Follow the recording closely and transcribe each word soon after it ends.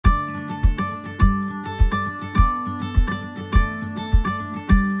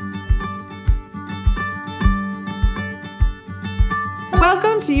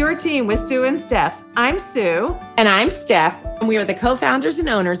to Your Teen with Sue and Steph. I'm Sue. And I'm Steph, and we are the co-founders and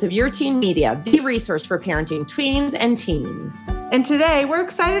owners of Your Teen Media, the resource for parenting tweens and teens. And today we're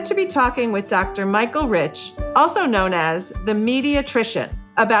excited to be talking with Dr. Michael Rich, also known as the Mediatrician,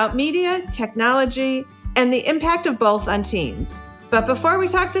 about media, technology, and the impact of both on teens. But before we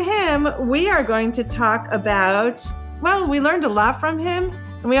talk to him, we are going to talk about, well, we learned a lot from him,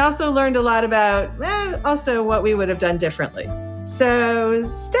 and we also learned a lot about also what we would have done differently. So,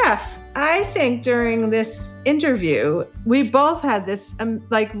 Steph, I think during this interview, we both had this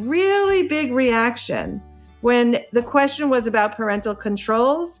really big reaction when the question was about parental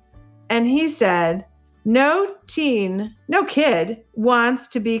controls. And he said, no kid wants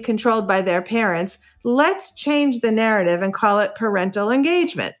to be controlled by their parents. Let's change the narrative and call it parental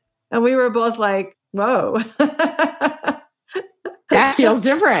engagement. And we were both like, whoa. That feels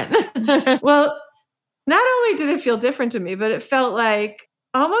different. Well, not only did it feel different to me, but it felt like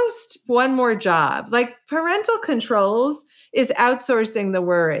almost one more job. Like parental controls is outsourcing the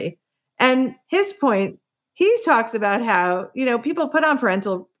worry. And his point, he talks about how, people put on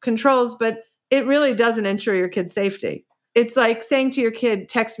parental controls, but it really doesn't ensure your kid's safety. It's like saying to your kid,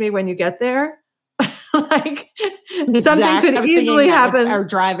 text me when you get there. Something could easily happen. Our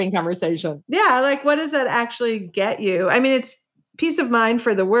driving conversation. Yeah. Like, what does that actually get you? I mean, it's peace of mind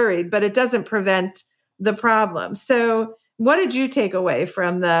for the worried, but it doesn't prevent the problem. So what did you take away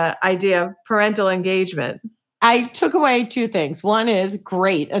from the idea of parental engagement? I took away two things. One is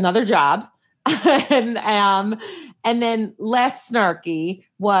great, another job. and then less snarky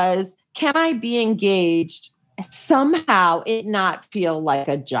was, can I be engaged somehow it not feel like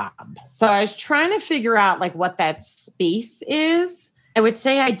a job? So I was trying to figure out what that space is. I would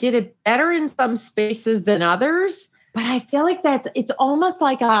say I did it better in some spaces than others, but I feel like it's almost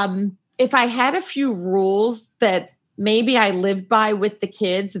like, if I had a few rules that maybe I lived by with the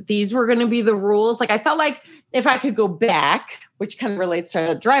kids, that these were going to be the rules. I felt like if I could go back, which kind of relates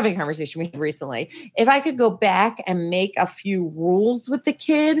to a driving conversation we had recently, if I could go back and make a few rules with the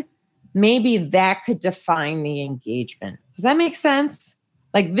kid, maybe that could define the engagement. Does that make sense?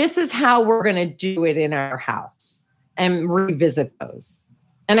 This is how we're going to do it in our house and revisit those.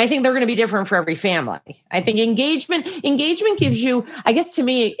 And I think they're going to be different for every family. I think engagement gives you, I guess to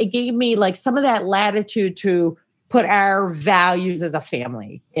me, it gave me some of that latitude to put our values as a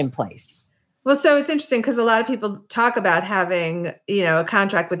family in place. Well, so it's interesting because a lot of people talk about having, a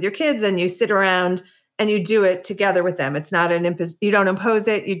contract with your kids and you sit around and you do it together with them. It's not you don't impose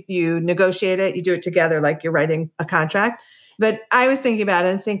it, you negotiate it, you do it together like you're writing a contract. But I was thinking about it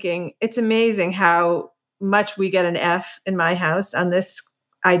and thinking, it's amazing how much we get an F in my house on this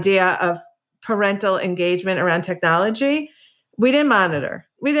idea of parental engagement around technology. We didn't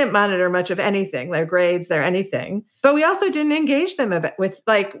monitor much of anything, their grades, their anything. But we also didn't engage them with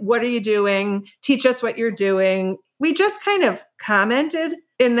what are you doing? Teach us what you're doing. We just kind of commented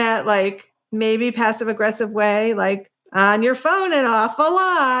in that maybe passive aggressive way, on your phone an awful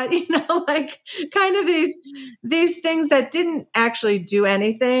lot, kind of these things that didn't actually do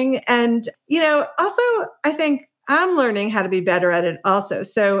anything. And, also I think I'm learning how to be better at it also.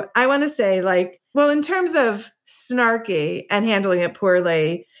 So I want to say in terms of snarky and handling it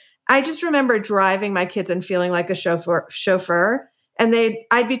poorly, I just remember driving my kids and feeling like a chauffeur, and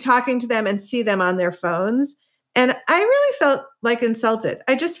I'd be talking to them and see them on their phones. And I really felt insulted.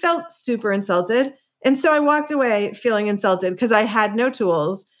 I just felt super insulted. And so I walked away feeling insulted because I had no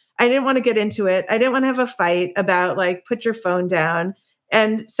tools. I didn't want to get into it. I didn't want to have a fight about put your phone down.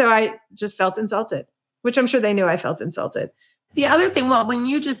 And so I just felt insulted, which I'm sure they knew I felt insulted. The other thing, when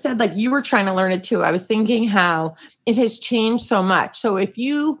you just said you were trying to learn it too, I was thinking how it has changed so much. So if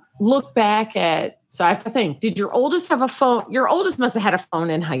you look back so I have to think, did your oldest have a phone? Your oldest must have had a phone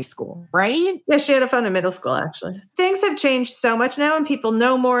in high school, right? Yeah, she had a phone in middle school, actually. Things have changed so much now and people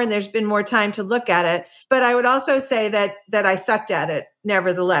know more and there's been more time to look at it. But I would also say that I sucked at it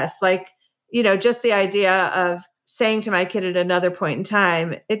nevertheless. Just the idea of saying to my kid at another point in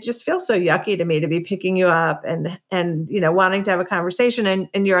time, it just feels so yucky to me to be picking you up and wanting to have a conversation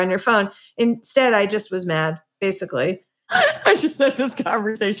and you're on your phone. Instead, I just was mad, basically. I just had this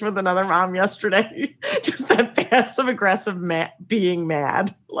conversation with another mom yesterday. Just that passive aggressive being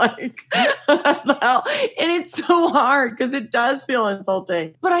mad. And it's so hard because it does feel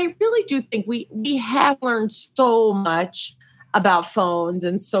insulting. But I really do think we have learned so much about phones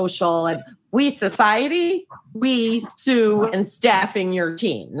and social, and we society, we Sue and staffing your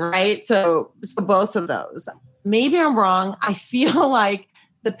teen, right? So both of those. Maybe I'm wrong. I feel like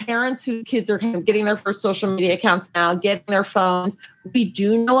the parents whose kids are kind of getting their first social media accounts now, getting their phones, we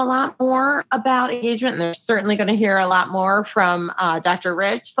do know a lot more about engagement. And they're certainly going to hear a lot more from Dr.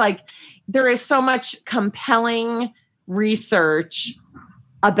 Rich. Like, there is so much compelling research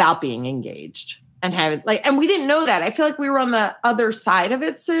about being engaged and having and we didn't know that. I feel like we were on the other side of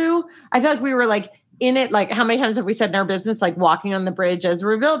it, Sue. I feel like we were like in it. Like, how many times have we said in our business, like walking on the bridge as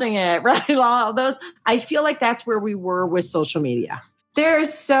we're building it, right? All those. I feel like that's where we were with social media.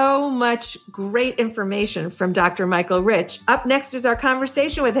 There's so much great information from Dr. Michael Rich. Up next is our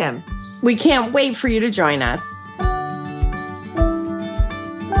conversation with him. We can't wait for you to join us.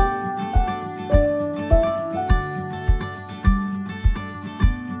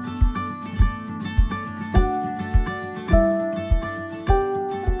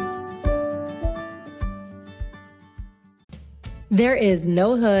 There is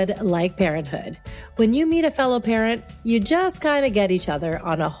no hood like parenthood. When you meet a fellow parent, you just kind of get each other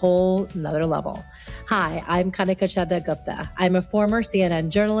on a whole nother level. Hi, I'm Kanika Chadda Gupta. I'm a former CNN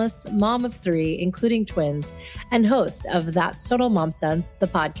journalist, mom of 3, including twins, and host of That's Total Mom Sense, the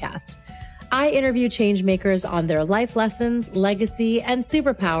podcast. I interview changemakers on their life lessons, legacy, and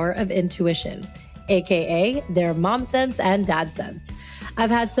superpower of intuition, aka their mom sense and dad sense. I've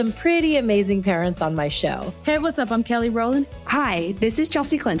had some pretty amazing parents on my show. Hey, what's up? I'm Kelly Rowland. Hi, this is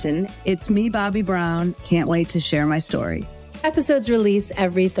Chelsea Clinton. It's me, Bobby Brown. Can't wait to share my story. Episodes release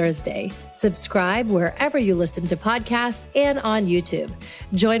every Thursday. Subscribe wherever you listen to podcasts and on YouTube.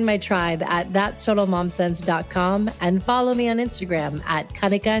 Join my tribe at thatstotalmomsense.com and follow me on Instagram at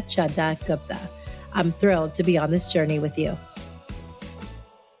Kanika Chadda Gupta. I'm thrilled to be on this journey with you.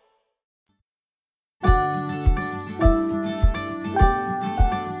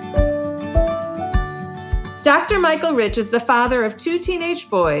 Dr. Michael Rich is the father of 2 teenage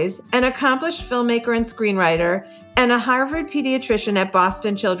boys, an accomplished filmmaker and screenwriter, and a Harvard pediatrician at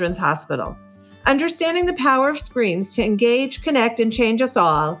Boston Children's Hospital. Understanding the power of screens to engage, connect, and change us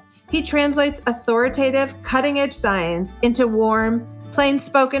all, he translates authoritative, cutting-edge science into warm,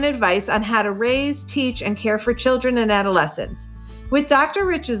 plain-spoken advice on how to raise, teach, and care for children and adolescents. With Dr.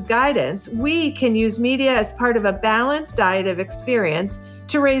 Rich's guidance, we can use media as part of a balanced diet of experience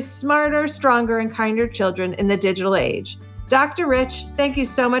to raise smarter, stronger, and kinder children in the digital age. Dr. Rich, thank you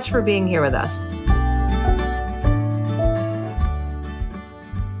so much for being here with us.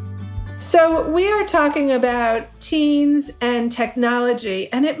 So we are talking about teens and technology,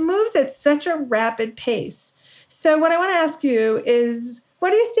 and it moves at such a rapid pace. So what I want to ask you is,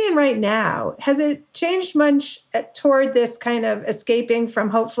 what are you seeing right now? Has it changed much toward this kind of escaping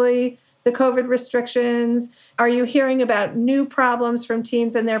from hopefully the COVID restrictions? Are you hearing about new problems from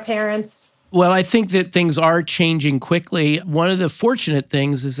teens and their parents? Well, I think that things are changing quickly. One of the fortunate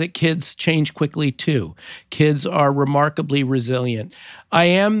things is that kids change quickly too. Kids are remarkably resilient. I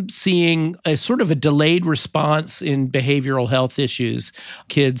am seeing a sort of a delayed response in behavioral health issues.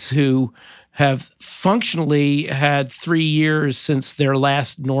 Kids who have functionally had 3 years since their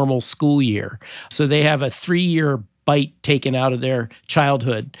last normal school year. So they have a 3-year bite taken out of their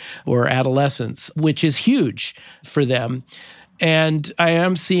childhood or adolescence, which is huge for them. And I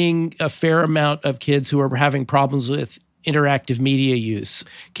am seeing a fair amount of kids who are having problems with interactive media use,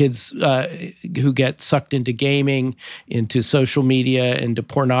 kids who get sucked into gaming, into social media, into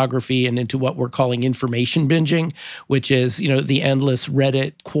pornography, and into what we're calling information binging, which is, the endless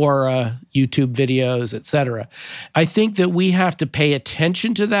Reddit, Quora, YouTube videos, et cetera. I think that we have to pay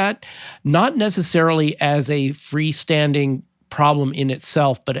attention to that, not necessarily as a freestanding problem in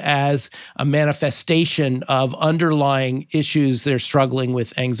itself, but as a manifestation of underlying issues they're struggling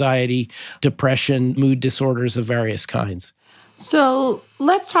with: anxiety, depression, mood disorders of various kinds. So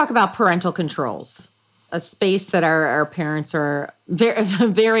let's talk about parental controls, a space that our parents are very,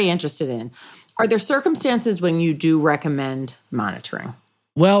 very interested in. Are there circumstances when you do recommend monitoring?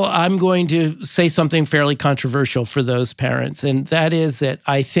 Well, I'm going to say something fairly controversial for those parents, and that is that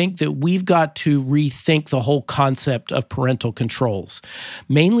I think that we've got to rethink the whole concept of parental controls,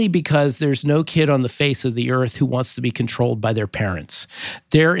 mainly because there's no kid on the face of the earth who wants to be controlled by their parents.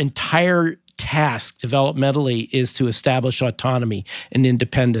 Their entire task developmentally is to establish autonomy and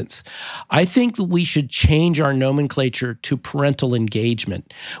independence. I think that we should change our nomenclature to parental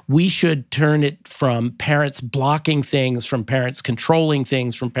engagement. We should turn it from parents blocking things, from parents controlling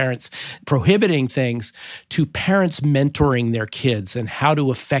things, from parents prohibiting things, to parents mentoring their kids and how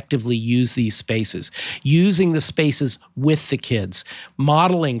to effectively use these spaces, using the spaces with the kids,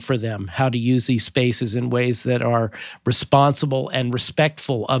 modeling for them how to use these spaces in ways that are responsible and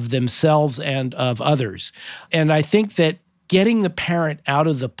respectful of themselves and of others. And I think that getting the parent out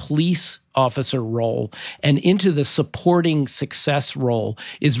of the police officer role and into the supporting success role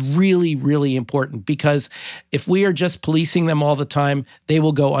is really, really important, because if we are just policing them all the time, they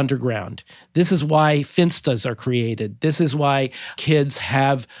will go underground. This is why Finstas are created. This is why kids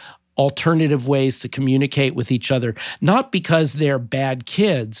have alternative ways to communicate with each other, not because they're bad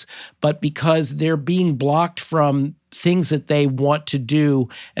kids, but because they're being blocked from things that they want to do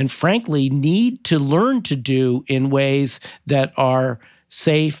and frankly need to learn to do in ways that are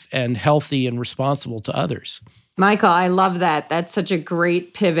safe and healthy and responsible to others. Michael, I love that. That's such a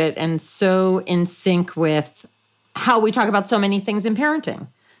great pivot and so in sync with how we talk about so many things in parenting.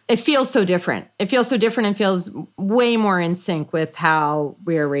 It feels so different. It feels so different and feels way more in sync with how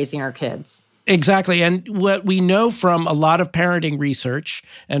we are raising our kids. Exactly. And what we know from a lot of parenting research,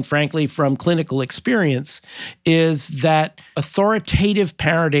 and frankly from clinical experience, is that authoritative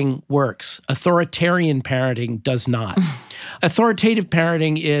parenting works. Authoritarian parenting does not. Authoritative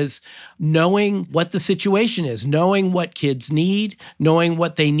parenting is knowing what the situation is, knowing what kids need, knowing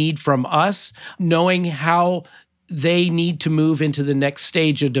what they need from us, knowing how they need to move into the next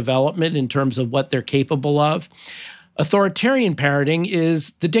stage of development in terms of what they're capable of. Authoritarian parenting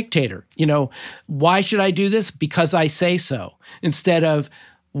is the dictator. Why should I do this? Because I say so. Instead of,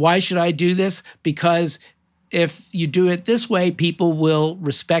 why should I do this? Because if you do it this way, people will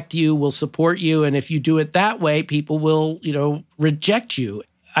respect you, will support you. And if you do it that way, people will, reject you.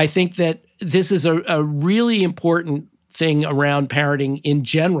 I think that this is a really important thing around parenting in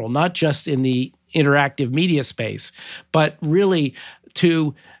general, not just in the interactive media space, but really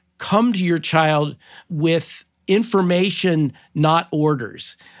to come to your child with information, not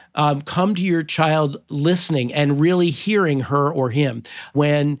orders. Come to your child listening and really hearing her or him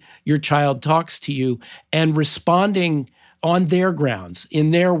when your child talks to you and responding on their grounds,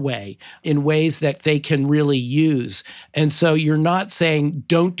 in their way, in ways that they can really use. And so you're not saying,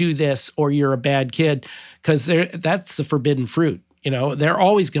 don't do this or you're a bad kid, because that's the forbidden fruit. They're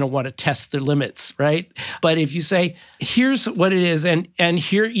always going to want to test their limits, right? But if you say, here's what it is, and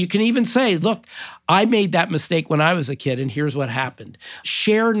here you can even say, look, I made that mistake when I was a kid, and here's what happened.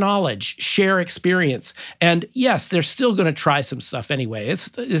 Share knowledge, share experience. And yes, they're still going to try some stuff anyway.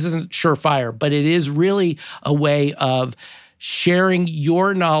 This isn't surefire, but it is really a way of sharing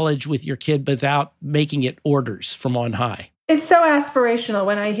your knowledge with your kid without making it orders from on high. It's so aspirational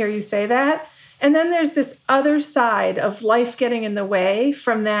when I hear you say that. And then there's this other side of life getting in the way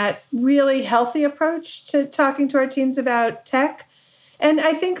from that really healthy approach to talking to our teens about tech. And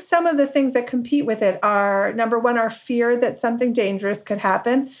I think some of the things that compete with it are, number one, our fear that something dangerous could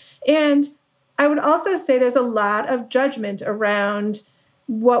happen. And I would also say there's a lot of judgment around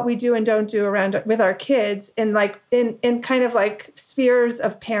what we do and don't do around with our kids in kind of like spheres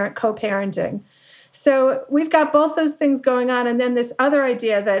of co-parenting. So we've got both those things going on. And then this other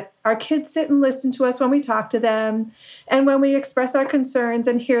idea that our kids sit and listen to us when we talk to them. And when we express our concerns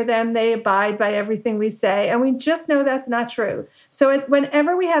and hear them, they abide by everything we say. And we just know that's not true. So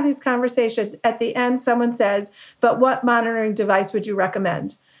whenever we have these conversations, at the end, someone says, but what monitoring device would you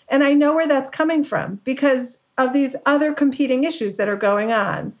recommend? And I know where that's coming from because of these other competing issues that are going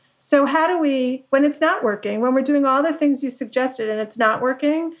on. So how do we, when it's not working, when we're doing all the things you suggested and it's not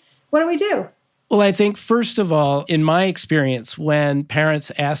working, what do we do? Well, I think, first of all, in my experience, when parents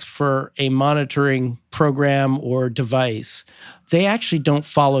ask for a monitoring program or device, they actually don't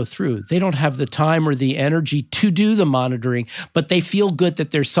follow through. They don't have the time or the energy to do the monitoring, but they feel good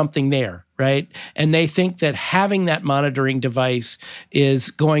that there's something there, right? And they think that having that monitoring device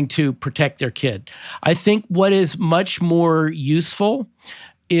is going to protect their kid. I think what is much more useful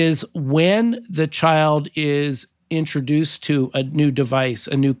is when the child is introduced to a new device,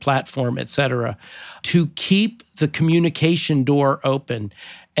 a new platform, et cetera, to keep the communication door open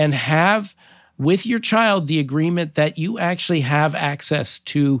and have with your child the agreement that you actually have access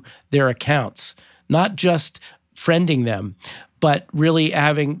to their accounts, not just friending them, but really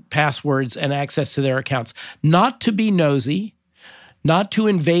having passwords and access to their accounts, not to be nosy, not to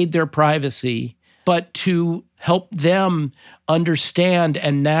invade their privacy, but to help them understand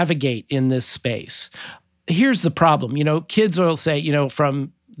and navigate in this space. Here's the problem. Kids will say,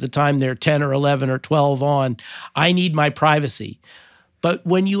 from the time they're 10 or 11 or 12 on, I need my privacy. But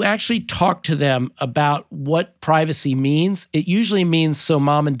when you actually talk to them about what privacy means, it usually means so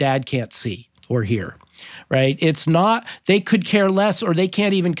mom and dad can't see or hear, right? It's not, they could care less or they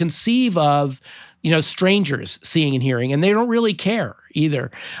can't even conceive of, strangers seeing and hearing, and they don't really care either.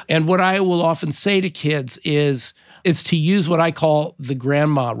 And what I will often say to kids is to use what I call the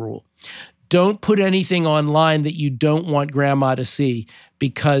grandma rule. Don't put anything online that you don't want grandma to see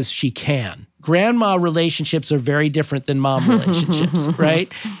because she can. grandma relationships are very different than mom relationships,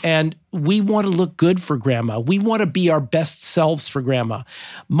 right? And we want to look good for grandma. We want to be our best selves for grandma.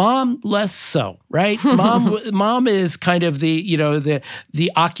 Mom, less so, right? Mom is kind of the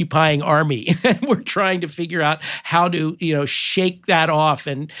occupying army. And we're trying to figure out how to, shake that off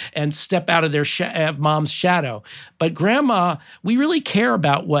and step out of of mom's shadow. But grandma, we really care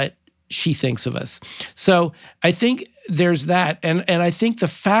about what she thinks of us. So I think there's that. And I think the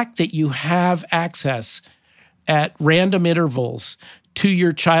fact that you have access at random intervals to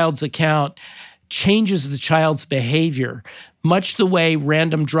your child's account changes the child's behavior, much the way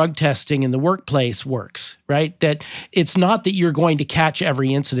random drug testing in the workplace works, right? That it's not that you're going to catch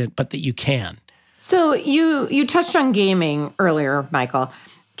every incident, but that you can. So you touched on gaming earlier, Michael.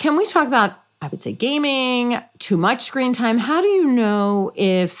 Can we talk about, I would say, gaming, too much screen time? How do you know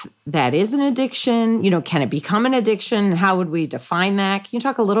if that is an addiction? Can it become an addiction? How would we define that? Can you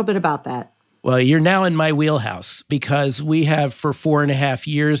talk a little bit about that? Well, you're now in my wheelhouse because we have for 4.5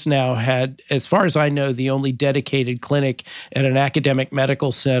 years now had, as far as I know, the only dedicated clinic at an academic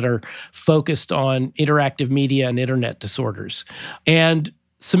medical center focused on interactive media and internet disorders. And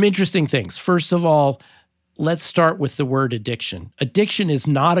some interesting things. First of all, let's start with the word addiction. Addiction is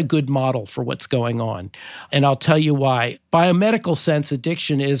not a good model for what's going on. And I'll tell you why. By a medical sense,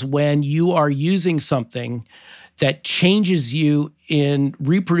 addiction is when you are using something that changes you in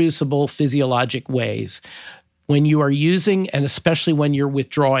reproducible physiologic ways. When you are using, and especially when you're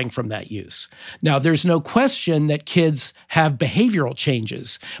withdrawing from that use. Now, there's no question that kids have behavioral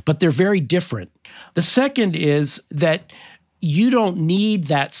changes, but they're very different. The second is that you don't need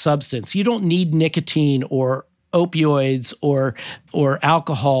that substance. You don't need nicotine or opioids or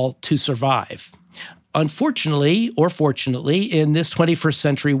alcohol to survive. Unfortunately, or fortunately, in this 21st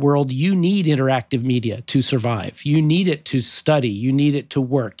century world, you need interactive media to survive. You need it to study. You need it to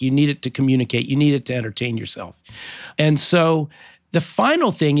work. You need it to communicate. You need it to entertain yourself. And so the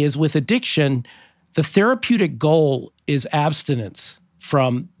final thing is with addiction, the therapeutic goal is abstinence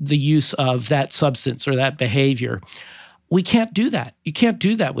from the use of that substance or that behavior. We can't do that. You can't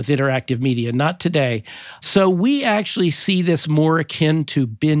do that with interactive media, not today. So we actually see this more akin to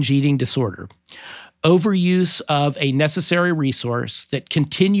binge eating disorder. Overuse of a necessary resource that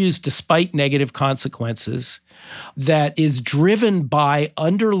continues despite negative consequences, that is driven by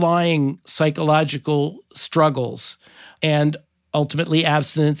underlying psychological struggles. And ultimately,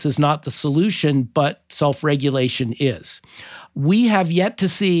 abstinence is not the solution, but self-regulation is. We have yet to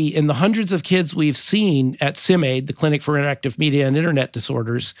see, in the hundreds of kids we've seen at CIMAID, the Clinic for Interactive Media and Internet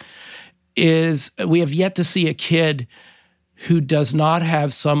Disorders, we have yet to see a kid who does not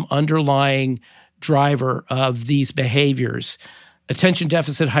have some underlying driver of these behaviors. Attention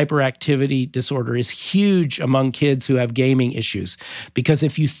deficit hyperactivity disorder is huge among kids who have gaming issues, because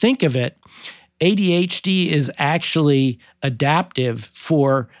if you think of it, ADHD is actually adaptive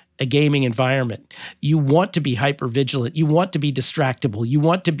for a gaming environment. You want to be hypervigilant. You want to be distractible. You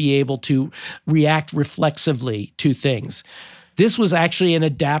want to be able to react reflexively to things. This was actually an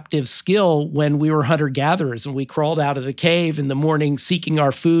adaptive skill when we were hunter-gatherers and we crawled out of the cave in the morning seeking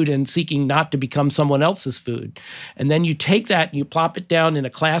our food and seeking not to become someone else's food. And then you take that and you plop it down in a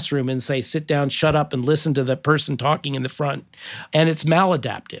classroom and say, sit down, shut up, and listen to the person talking in the front. And it's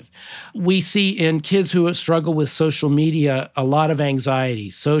maladaptive. We see in kids who struggle with social media a lot of anxiety,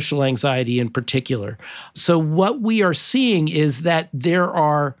 social anxiety in particular. So what we are seeing is that there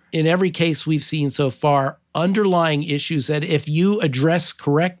are, in every case we've seen so far, underlying issues that if you address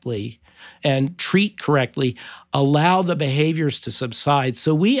correctly and treat correctly, allow the behaviors to subside.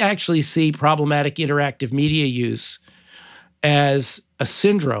 So we actually see problematic interactive media use as a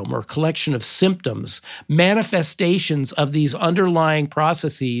syndrome or collection of symptoms, manifestations of these underlying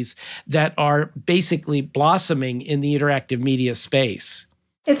processes that are basically blossoming in the interactive media space.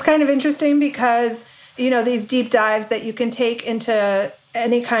 It's kind of interesting because, these deep dives that you can take into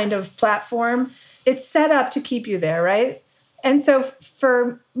any kind of platform, it's set up to keep you there, right? And so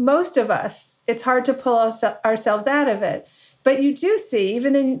for most of us, it's hard to pull ourselves out of it. But you do see,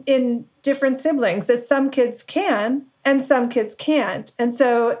 even in different siblings, that some kids can and some kids can't. And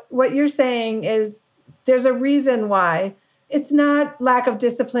so what you're saying is there's a reason why. It's not lack of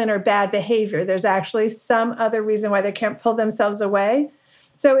discipline or bad behavior. There's actually some other reason why they can't pull themselves away.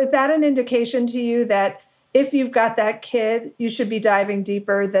 So is that an indication to you that if you've got that kid, you should be diving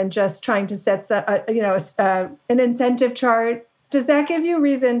deeper than just trying to set an incentive chart? Does that give you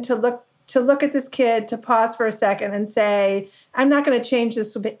reason to look at this kid, to pause for a second and say, I'm not going to change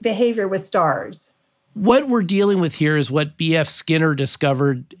this behavior with stars? What we're dealing with here is what B.F. Skinner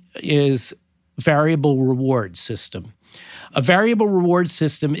discovered is variable reward system. A variable reward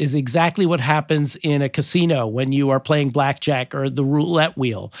system is exactly what happens in a casino when you are playing blackjack or the roulette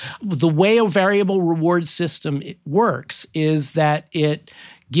wheel. The way a variable reward system works is that it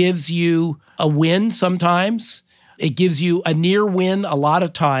gives you a win sometimes. It gives you a near win a lot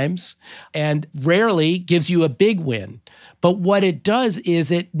of times, and rarely gives you a big win. But what it does is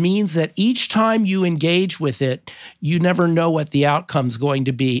it means that each time you engage with it, you never know what the outcome's going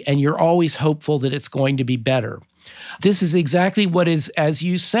to be, and you're always hopeful that it's going to be better. This is exactly what is, as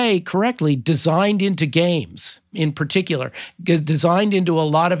you say correctly, designed into games in particular, designed into a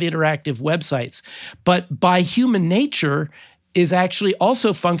lot of interactive websites. But by human nature, is actually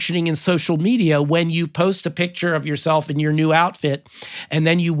also functioning in social media when you post a picture of yourself in your new outfit, and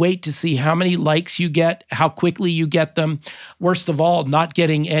then you wait to see how many likes you get, how quickly you get them. Worst of all, not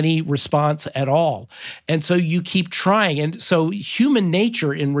getting any response at all. And so you keep trying. And so human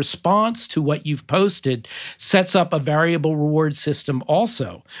nature in response to what you've posted sets up a variable reward system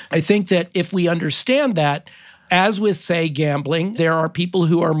also. I think that if we understand that, as with, say, gambling, there are people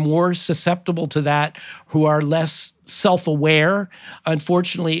who are more susceptible to that, who are less self-aware.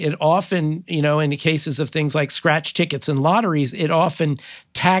 Unfortunately, it often, in the cases of things like scratch tickets and lotteries, it often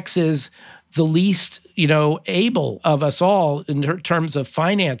taxes the least, able of us all in terms of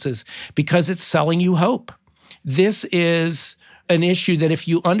finances because it's selling you hope. This is an issue that if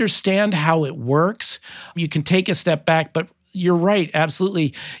you understand how it works, you can take a step back. But you're right,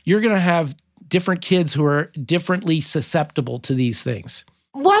 absolutely. You're going to have different kids who are differently susceptible to these things.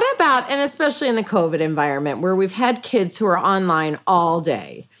 What about, and especially in the COVID environment where we've had kids who are online all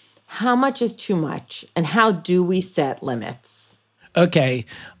day, how much is too much and how do we set limits? Okay,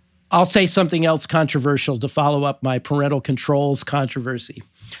 I'll say something else controversial to follow up my parental controls controversy.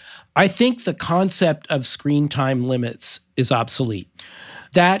 I think the concept of screen time limits is obsolete.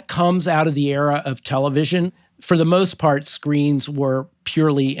 That comes out of the era of television. For the most part, screens were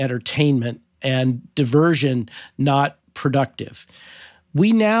purely entertainment and diversion, not productive.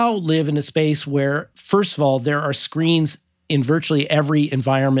 We now live in a space where, first of all, there are screens in virtually every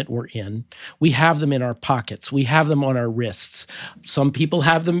environment we're in. We have them in our pockets. We have them on our wrists. Some people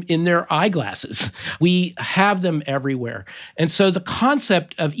have them in their eyeglasses. We have them everywhere. And so the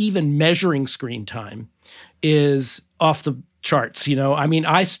concept of even measuring screen time is off the charts.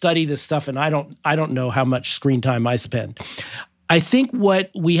 I study this stuff and I don't know how much screen time I spend. I think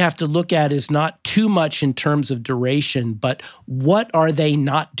what we have to look at is not too much in terms of duration, but what are they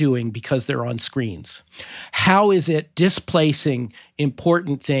not doing because they're on screens? How is it displacing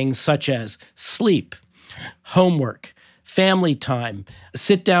important things such as sleep, homework, family time? A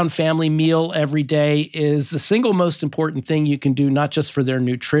sit-down family meal every day is the single most important thing you can do, not just for their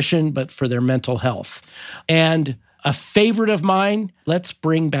nutrition, but for their mental health. And a favorite of mine, let's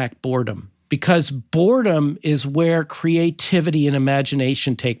bring back boredom. Because boredom is where creativity and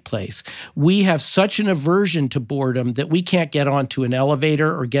imagination take place. We have such an aversion to boredom that we can't get onto an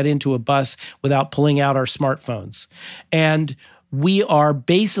elevator or get into a bus without pulling out our smartphones. And we are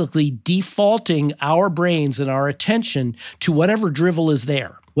basically defaulting our brains and our attention to whatever drivel is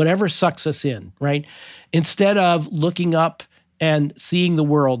there, whatever sucks us in, right? Instead of looking up and seeing the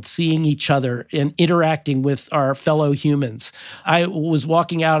world, seeing each other, and interacting with our fellow humans. I was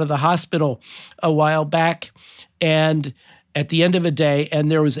walking out of the hospital a while back, and at the end of a day, and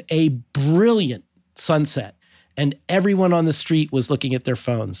there was a brilliant sunset, and everyone on the street was looking at their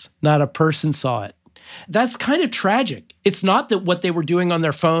phones. Not a person saw it. That's kind of tragic. It's not that what they were doing on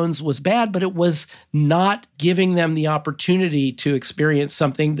their phones was bad, but it was not giving them the opportunity to experience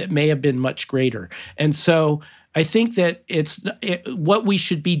something that may have been much greater. And so I think that what we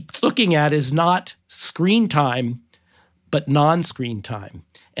should be looking at is not screen time, but non-screen time.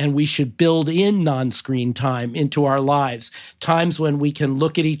 And we should build in non-screen time into our lives, times when we can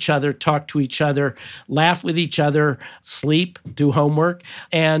look at each other, talk to each other, laugh with each other, sleep, do homework,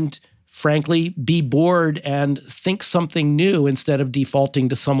 and frankly, be bored and think something new instead of defaulting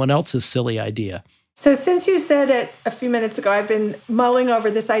to someone else's silly idea. So since you said it a few minutes ago, I've been mulling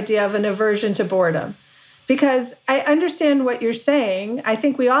over this idea of an aversion to boredom. Because I understand what you're saying. I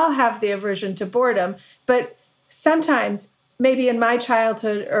think we all have the aversion to boredom, but sometimes, maybe in my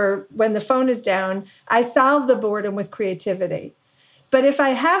childhood or when the phone is down, I solve the boredom with creativity. But if I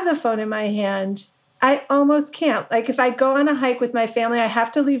have the phone in my hand, I almost can't. Like if I go on a hike with my family, I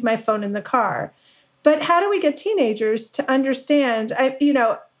have to leave my phone in the car. But how do we get teenagers to understand?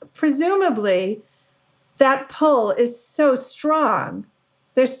 Presumably that pull is so strong.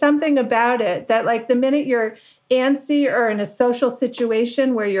 There's something about it that like the minute you're antsy or in a social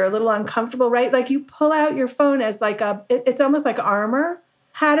situation where you're a little uncomfortable, right? Like you pull out your phone as like it's almost like armor.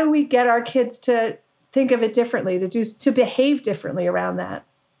 How do we get our kids to think of it differently, to behave differently around that?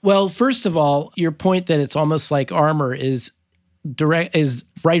 Well, first of all, your point that it's almost like armor is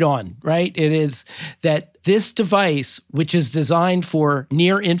right on, right? It is that this device, which is designed for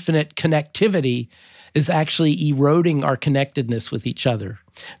near infinite connectivity, is actually eroding our connectedness with each other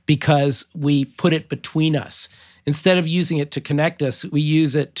because we put it between us. Instead of using it to connect us, we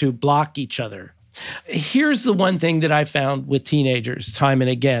use it to block each other. Here's the one thing that I found with teenagers time and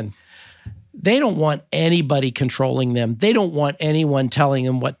again. They don't want anybody controlling them. They don't want anyone telling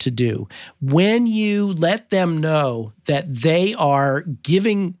them what to do. When you let them know that they are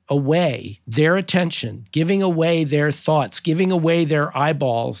giving away their attention, giving away their thoughts, giving away their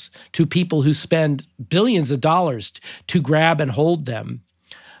eyeballs to people who spend billions of dollars to grab and hold them,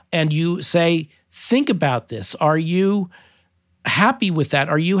 and you say, think about this. Are you happy with that?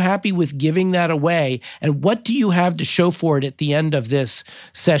 Are you happy with giving that away? And what do you have to show for it at the end of this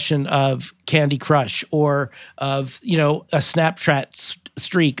session of Candy Crush or of, a Snapchat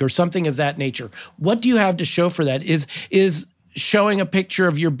streak or something of that nature? What do you have to show for that? Is showing a picture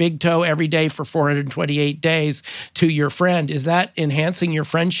of your big toe every day for 428 days to your friend, is that enhancing your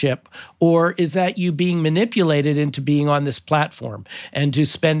friendship? Or is that you being manipulated into being on this platform and to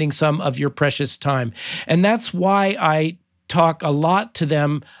spending some of your precious time? And that's why I talk a lot to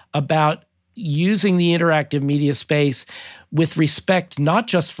them about using the interactive media space with respect, not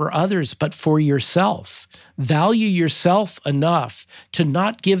just for others, but for yourself. Value yourself enough to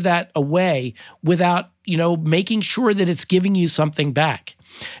not give that away without, making sure that it's giving you something back.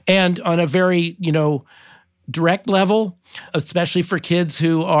 And on a very, direct level, especially for kids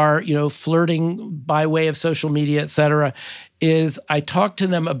who are, flirting by way of social media, et cetera, is I talk to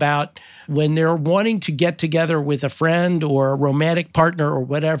them about when they're wanting to get together with a friend or a romantic partner or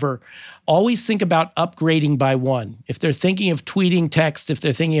whatever, always think about upgrading by one. If they're thinking of tweeting text, if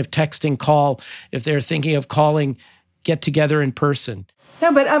they're thinking of texting call, if they're thinking of calling, get together in person.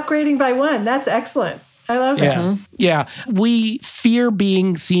 No, but upgrading by one, that's excellent. I love it. Yeah. We fear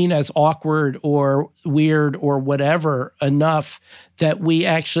being seen as awkward or weird or whatever enough that we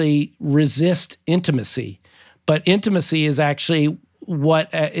actually resist intimacy. But intimacy is actually what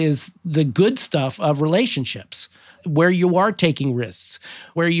is the good stuff of relationships, where you are taking risks,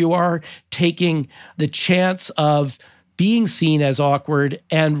 where you are taking the chance of being seen as awkward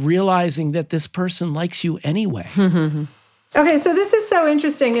and realizing that this person likes you anyway. Okay, so this is so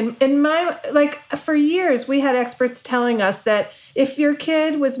interesting. In my, for years, we had experts telling us that if your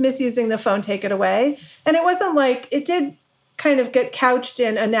kid was misusing the phone, take it away. And it wasn't like, it did kind of get couched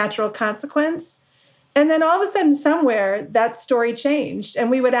in a natural consequence. And then all of a sudden, somewhere, that story changed. And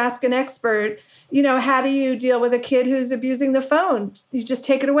we would ask an expert, how do you deal with a kid who's abusing the phone? You just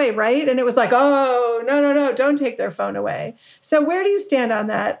take it away, right? And it was like, oh, no, don't take their phone away. So where do you stand on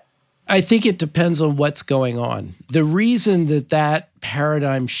that? I think it depends on what's going on. The reason that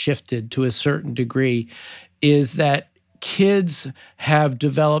paradigm shifted to a certain degree is that kids have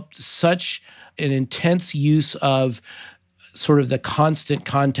developed such an intense use of sort of the constant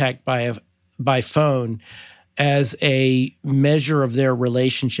contact by phone as a measure of their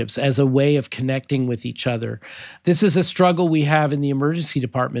relationships, as a way of connecting with each other. This is a struggle we have in the emergency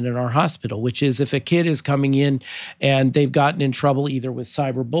department in our hospital, which is if a kid is coming in and they've gotten in trouble either with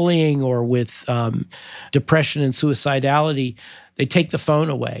cyberbullying or with depression and suicidality, they take the phone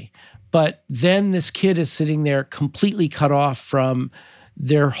away. But then this kid is sitting there completely cut off from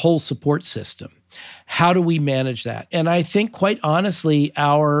their whole support system. How do we manage that? And I think, quite honestly,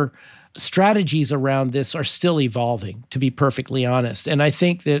 our strategies around this are still evolving, to be perfectly honest. And I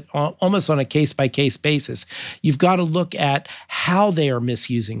think that almost on a case-by-case basis, you've got to look at how they are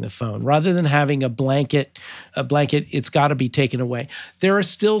misusing the phone rather than having a blanket, it's got to be taken away. There are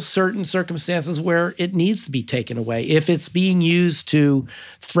still certain circumstances where it needs to be taken away. If it's being used to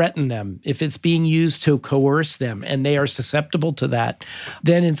threaten them, if it's being used to coerce them, and they are susceptible to that,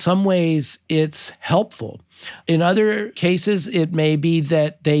 then in some ways it's helpful. In other cases, it may be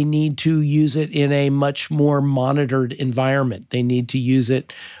that they need to use it in a much more monitored environment. They need to use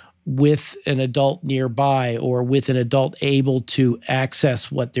it with an adult nearby or with an adult able to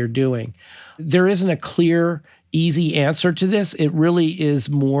access what they're doing. There isn't a clear, easy answer to this. It really is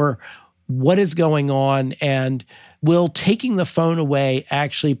more what is going on, and will taking the phone away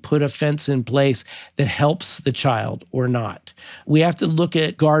actually put a fence in place that helps the child or not? We have to look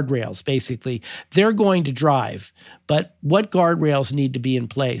at guardrails, basically. They're going to drive, but what guardrails need to be in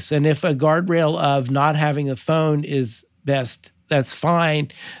place? And if a guardrail of not having a phone is best, that's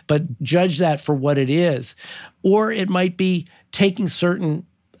fine, but judge that for what it is. Or it might be taking certain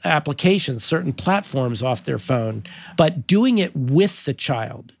applications, certain platforms off their phone, but doing it with the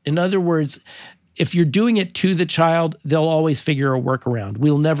child. In other words, if you're doing it to the child, they'll always figure a workaround.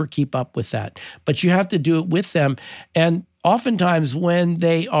 We'll never keep up with that. But you have to do it with them. And oftentimes when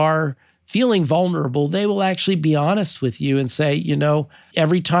they are feeling vulnerable, they will actually be honest with you and say,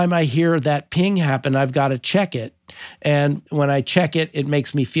 every time I hear that ping happen, I've got to check it. And when I check it, it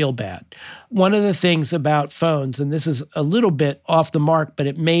makes me feel bad. One of the things about phones, and this is a little bit off the mark, but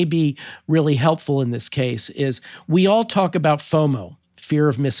it may be really helpful in this case, is we all talk about FOMO, fear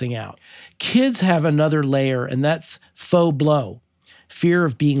of missing out. Kids have another layer, and that's FOBLO, fear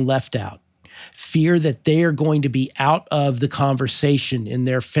of being left out. Fear that they are going to be out of the conversation in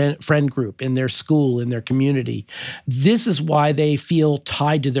their friend group, in their school, in their community. This is why they feel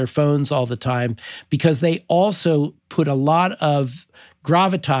tied to their phones all the time, because they also put a lot of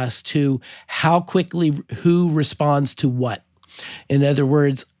gravitas to how quickly who responds to what. In other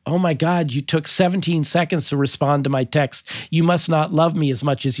words, oh my God, you took 17 seconds to respond to my text. You must not love me as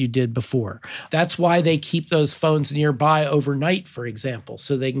much as you did before. That's why they keep those phones nearby overnight, for example,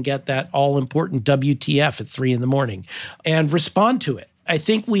 so they can get that all-important WTF at 3 a.m. and respond to it. I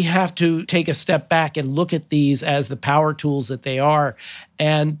think we have to take a step back and look at these as the power tools that they are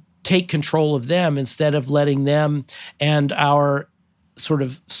and take control of them instead of letting them and our sort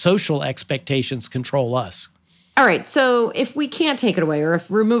of social expectations control us. All right. So if we can't take it away, or if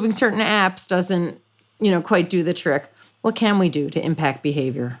removing certain apps doesn't, quite do the trick, what can we do to impact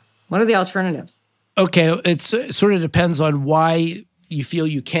behavior? What are the alternatives? Okay. It sort of depends on why you feel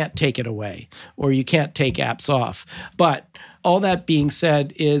you can't take it away or you can't take apps off. But all that being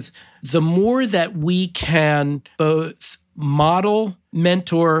said is the more that we can both model,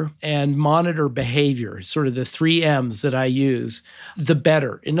 mentor, and monitor behavior, sort of the 3 M's that I use, the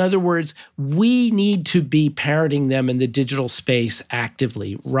better. In other words, we need to be parenting them in the digital space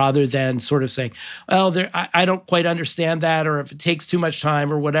actively rather than sort of saying, well, I don't quite understand that, or if it takes too much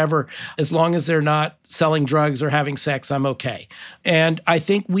time or whatever, as long as they're not selling drugs or having sex, I'm okay. And I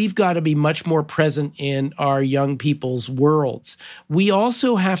think we've got to be much more present in our young people's worlds. We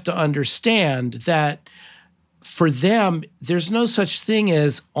also have to understand that for them, there's no such thing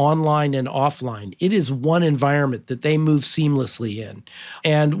as online and offline. It is one environment that they move seamlessly in.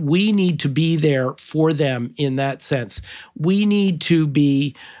 And we need to be there for them in that sense. We need to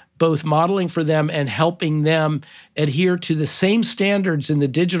be both modeling for them and helping them adhere to the same standards in the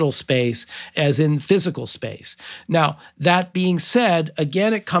digital space as in physical space. Now, that being said,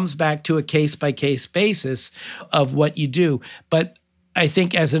 again, it comes back to a case-by-case basis of what you do. But I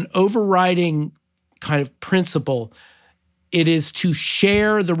think as an overriding kind of principle, it is to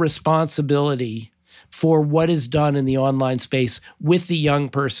share the responsibility for what is done in the online space with the young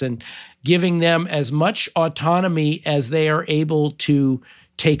person, giving them as much autonomy as they are able to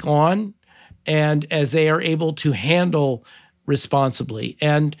take on and as they are able to handle responsibly.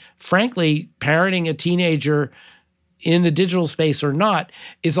 And frankly, parenting a teenager in the digital space or not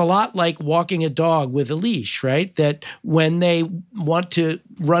is a lot like walking a dog with a leash, right? That when they want to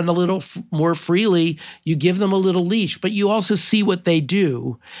run a little more freely, you give them a little leash, but you also see what they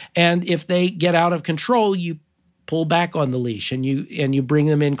do. And if they get out of control, you pull back on the leash and you bring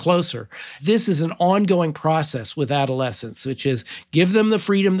them in closer. This is an ongoing process with adolescents, which is give them the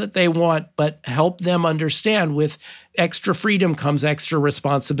freedom that they want, but help them understand with extra freedom comes extra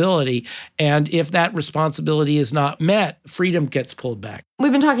responsibility. And if that responsibility is not met, freedom gets pulled back.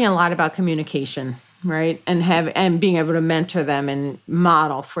 We've been talking a lot about communication, right? And being able to mentor them and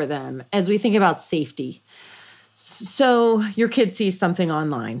model for them as we think about safety. So your kid sees something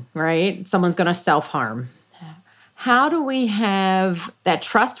online, right? Someone's going to self-harm. How do we have that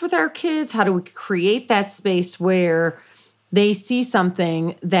trust with our kids? How do we create that space where they see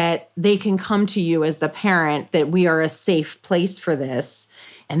something that they can come to you as the parent, that we are a safe place for this?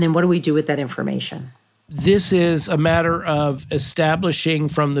 And then what do we do with that information? This is a matter of establishing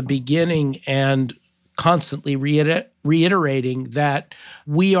from the beginning and constantly reiterating that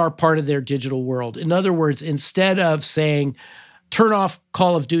we are part of their digital world. In other words, instead of saying, turn off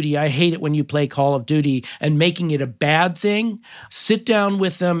Call of Duty, I hate it when you play Call of Duty, and making it a bad thing, sit down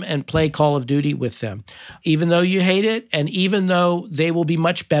with them and play Call of Duty with them. Even though you hate it, and even though they will be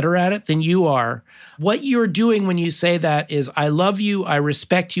much better at it than you are, what you're doing when you say that is, I love you, I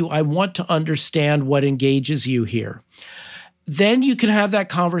respect you, I want to understand what engages you here. Then you can have that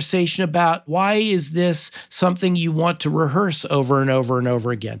conversation about, why is this something you want to rehearse over and over and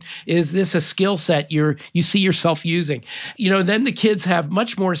over again? Is this a skill set you see yourself using? Then the kids have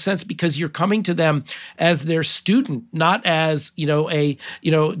much more sense because you're coming to them as their student, not as, a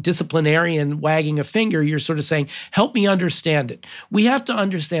disciplinarian wagging a finger. You're sort of saying, help me understand it. We have to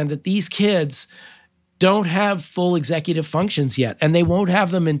understand that these kids don't have full executive functions yet, and they won't have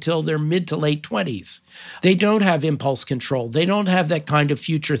them until their mid to late 20s. They don't have impulse control. They don't have that kind of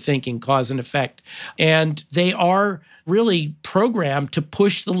future thinking, cause and effect. And they are really programmed to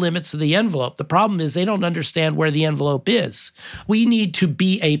push the limits of the envelope. The problem is they don't understand where the envelope is. We need to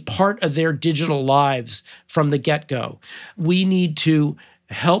be a part of their digital lives from the get-go. We need to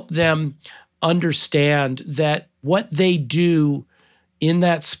help them understand that what they do in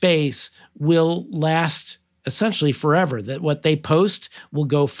that space will last essentially forever, that what they post will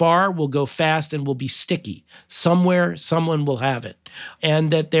go far, will go fast, and will be sticky. Somewhere, someone will have it,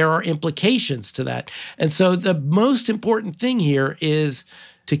 and that there are implications to that. And so the most important thing here is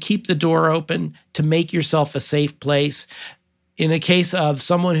to keep the door open, to make yourself a safe place. In the case of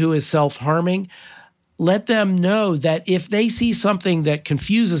someone who is self-harming, let them know that if they see something that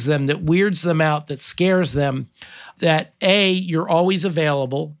confuses them, that weirds them out, that scares them, that A, you're always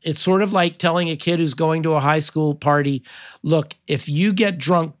available. It's sort of like telling a kid who's going to a high school party, look, if you get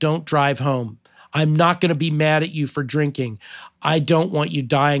drunk, don't drive home. I'm not going to be mad at you for drinking. I don't want you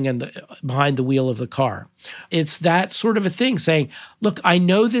dying behind the wheel of the car. It's that sort of a thing, saying, look, I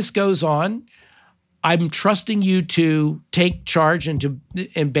know this goes on. I'm trusting you to take charge and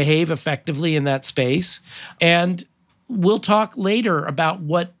behave effectively in that space. And we'll talk later about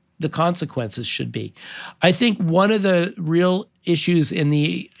what the consequences should be. I think one of the real issues in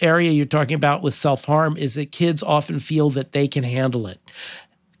the area you're talking about with self-harm is that kids often feel that they can handle it.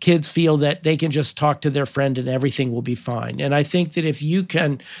 Kids feel that they can just talk to their friend and everything will be fine. And I think that if you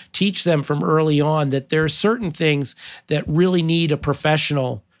can teach them from early on that there are certain things that really need a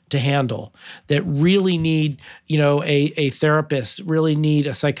professional to handle, that really need, a therapist, really need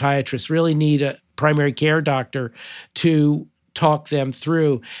a psychiatrist, really need a primary care doctor to talk them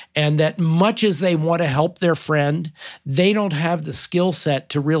through, and that much as they want to help their friend, they don't have the skill set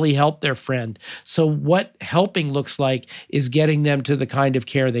to really help their friend. So what helping looks like is getting them to the kind of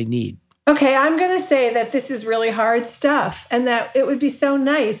care they need. Okay, I'm going to say that this is really hard stuff, and that it would be so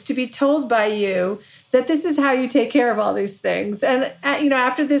nice to be told by you that this is how you take care of all these things. And,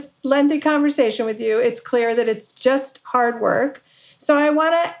 after this lengthy conversation with you, it's clear that it's just hard work. So I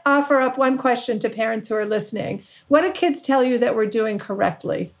want to offer up one question to parents who are listening. What do kids tell you that we're doing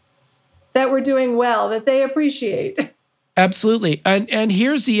correctly, that we're doing well, that they appreciate? Absolutely. And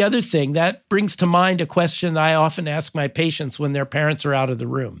here's the other thing that brings to mind a question I often ask my patients when their parents are out of the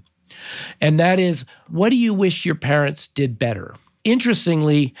room. And that is, what do you wish your parents did better?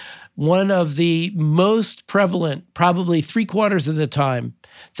 Interestingly, one of the most prevalent, probably 3/4 of the time,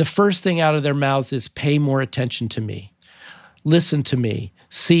 the first thing out of their mouths is pay more attention to me. Listen to me,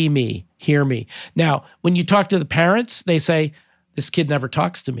 see me, hear me. Now, when you talk to the parents, they say, this kid never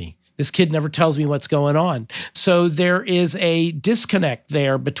talks to me. This kid never tells me what's going on. So there is a disconnect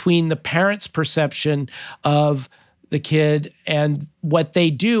there between the parent's perception of the kid and what they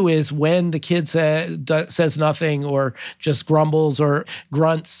do is when the kid says nothing or just grumbles or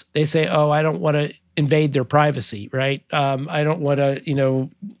grunts, they say, oh, I don't want to invade their privacy, right? I don't want to,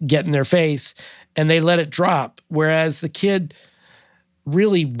 get in their face. And they let it drop. Whereas the kid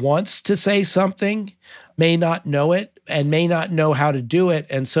really wants to say something, may not know it, and may not know how to do it.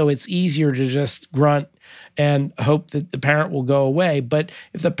 And so it's easier to just grunt and hope that the parent will go away. But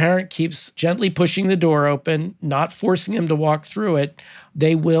if the parent keeps gently pushing the door open, not forcing them to walk through it,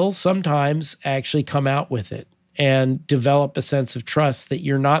 they will sometimes actually come out with it and develop a sense of trust that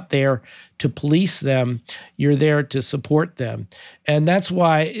you're not there to police them, you're there to support them. And that's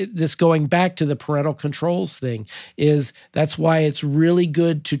why this, going back to the parental controls thing, that's why it's really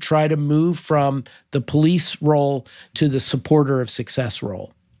good to try to move from the police role to the supporter of success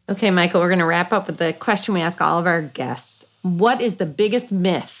role. Okay, Michael, we're going to wrap up with the question we ask all of our guests. What is the biggest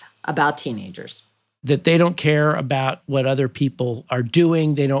myth about teenagers? That they don't care about what other people are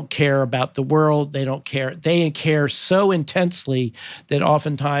doing. They don't care about the world. They don't care. They care so intensely that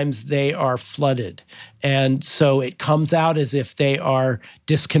oftentimes they are flooded. And so it comes out as if they are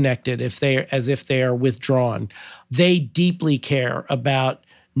disconnected, as if they are withdrawn. They deeply care about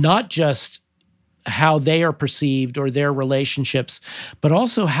not just how they are perceived or their relationships, but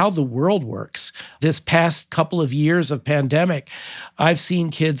also how the world works. This past couple of years of pandemic, I've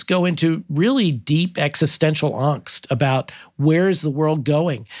seen kids go into really deep existential angst about where is the world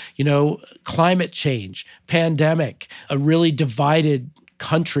going? Climate change, pandemic, a really divided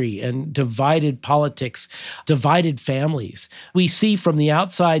country and divided politics, divided families. We see from the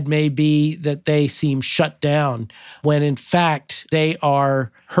outside maybe that they seem shut down when in fact they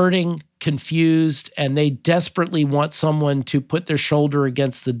are hurting, confused, and they desperately want someone to put their shoulder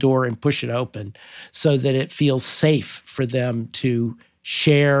against the door and push it open so that it feels safe for them to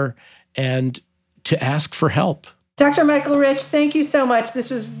share and to ask for help. Dr. Michael Rich, thank you so much.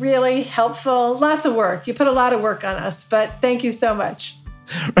 This was really helpful. Lots of work. You put a lot of work on us, but thank you so much.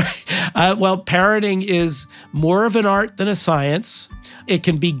 Well, parenting is more of an art than a science. It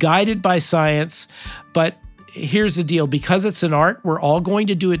can be guided by science, but here's the deal. Because it's an art, we're all going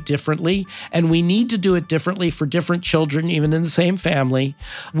to do it differently, and we need to do it differently for different children, even in the same family.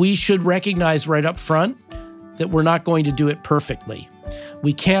 We should recognize right up front that we're not going to do it perfectly.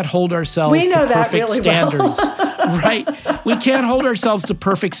 We can't hold ourselves to perfect standards. Right? We can't hold ourselves to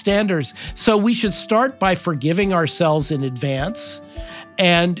perfect standards. So we should start by forgiving ourselves in advance.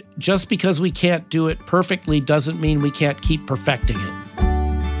 And just because we can't do it perfectly doesn't mean we can't keep perfecting it.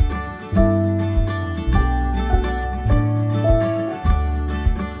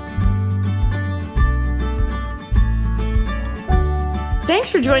 Thanks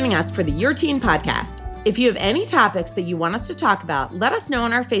for joining us for the Your Teen Podcast. If you have any topics that you want us to talk about, let us know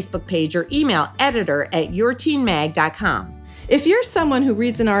on our Facebook page or email editor@yourteenmag.com. If you're someone who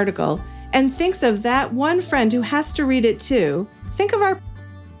reads an article and thinks of that one friend who has to read it too, think of our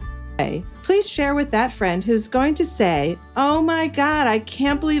please share with that friend who's going to say, "Oh my God, I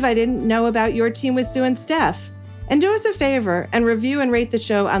can't believe I didn't know about Your Teen with Sue and Steph." And do us a favor and review and rate the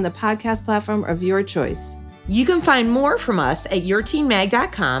show on the podcast platform of your choice. You can find more from us at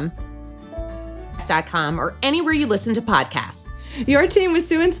yourteenmag.com or anywhere you listen to podcasts. Your Teen with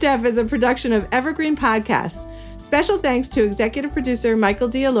Sue and Steph is a production of Evergreen Podcasts. Special thanks to executive producer Michael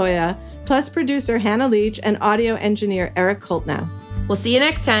D'Aloia, plus producer Hannah Leach, and audio engineer Eric Koltnow. We'll see you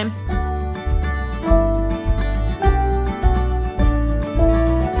next time.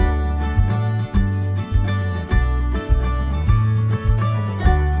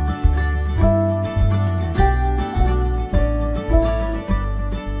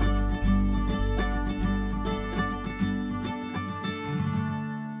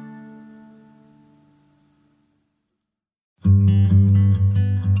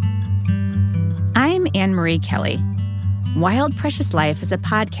 I'm Anne-Marie Kelly. Wild Precious Life is a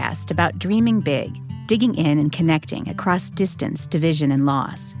podcast about dreaming big, digging in and connecting across distance, division, and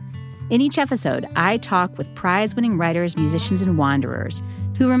loss. In each episode, I talk with prize-winning writers, musicians, and wanderers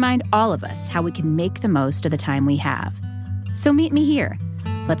who remind all of us how we can make the most of the time we have. So meet me here.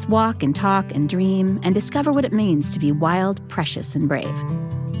 Let's walk and talk and dream and discover what it means to be wild, precious, and brave.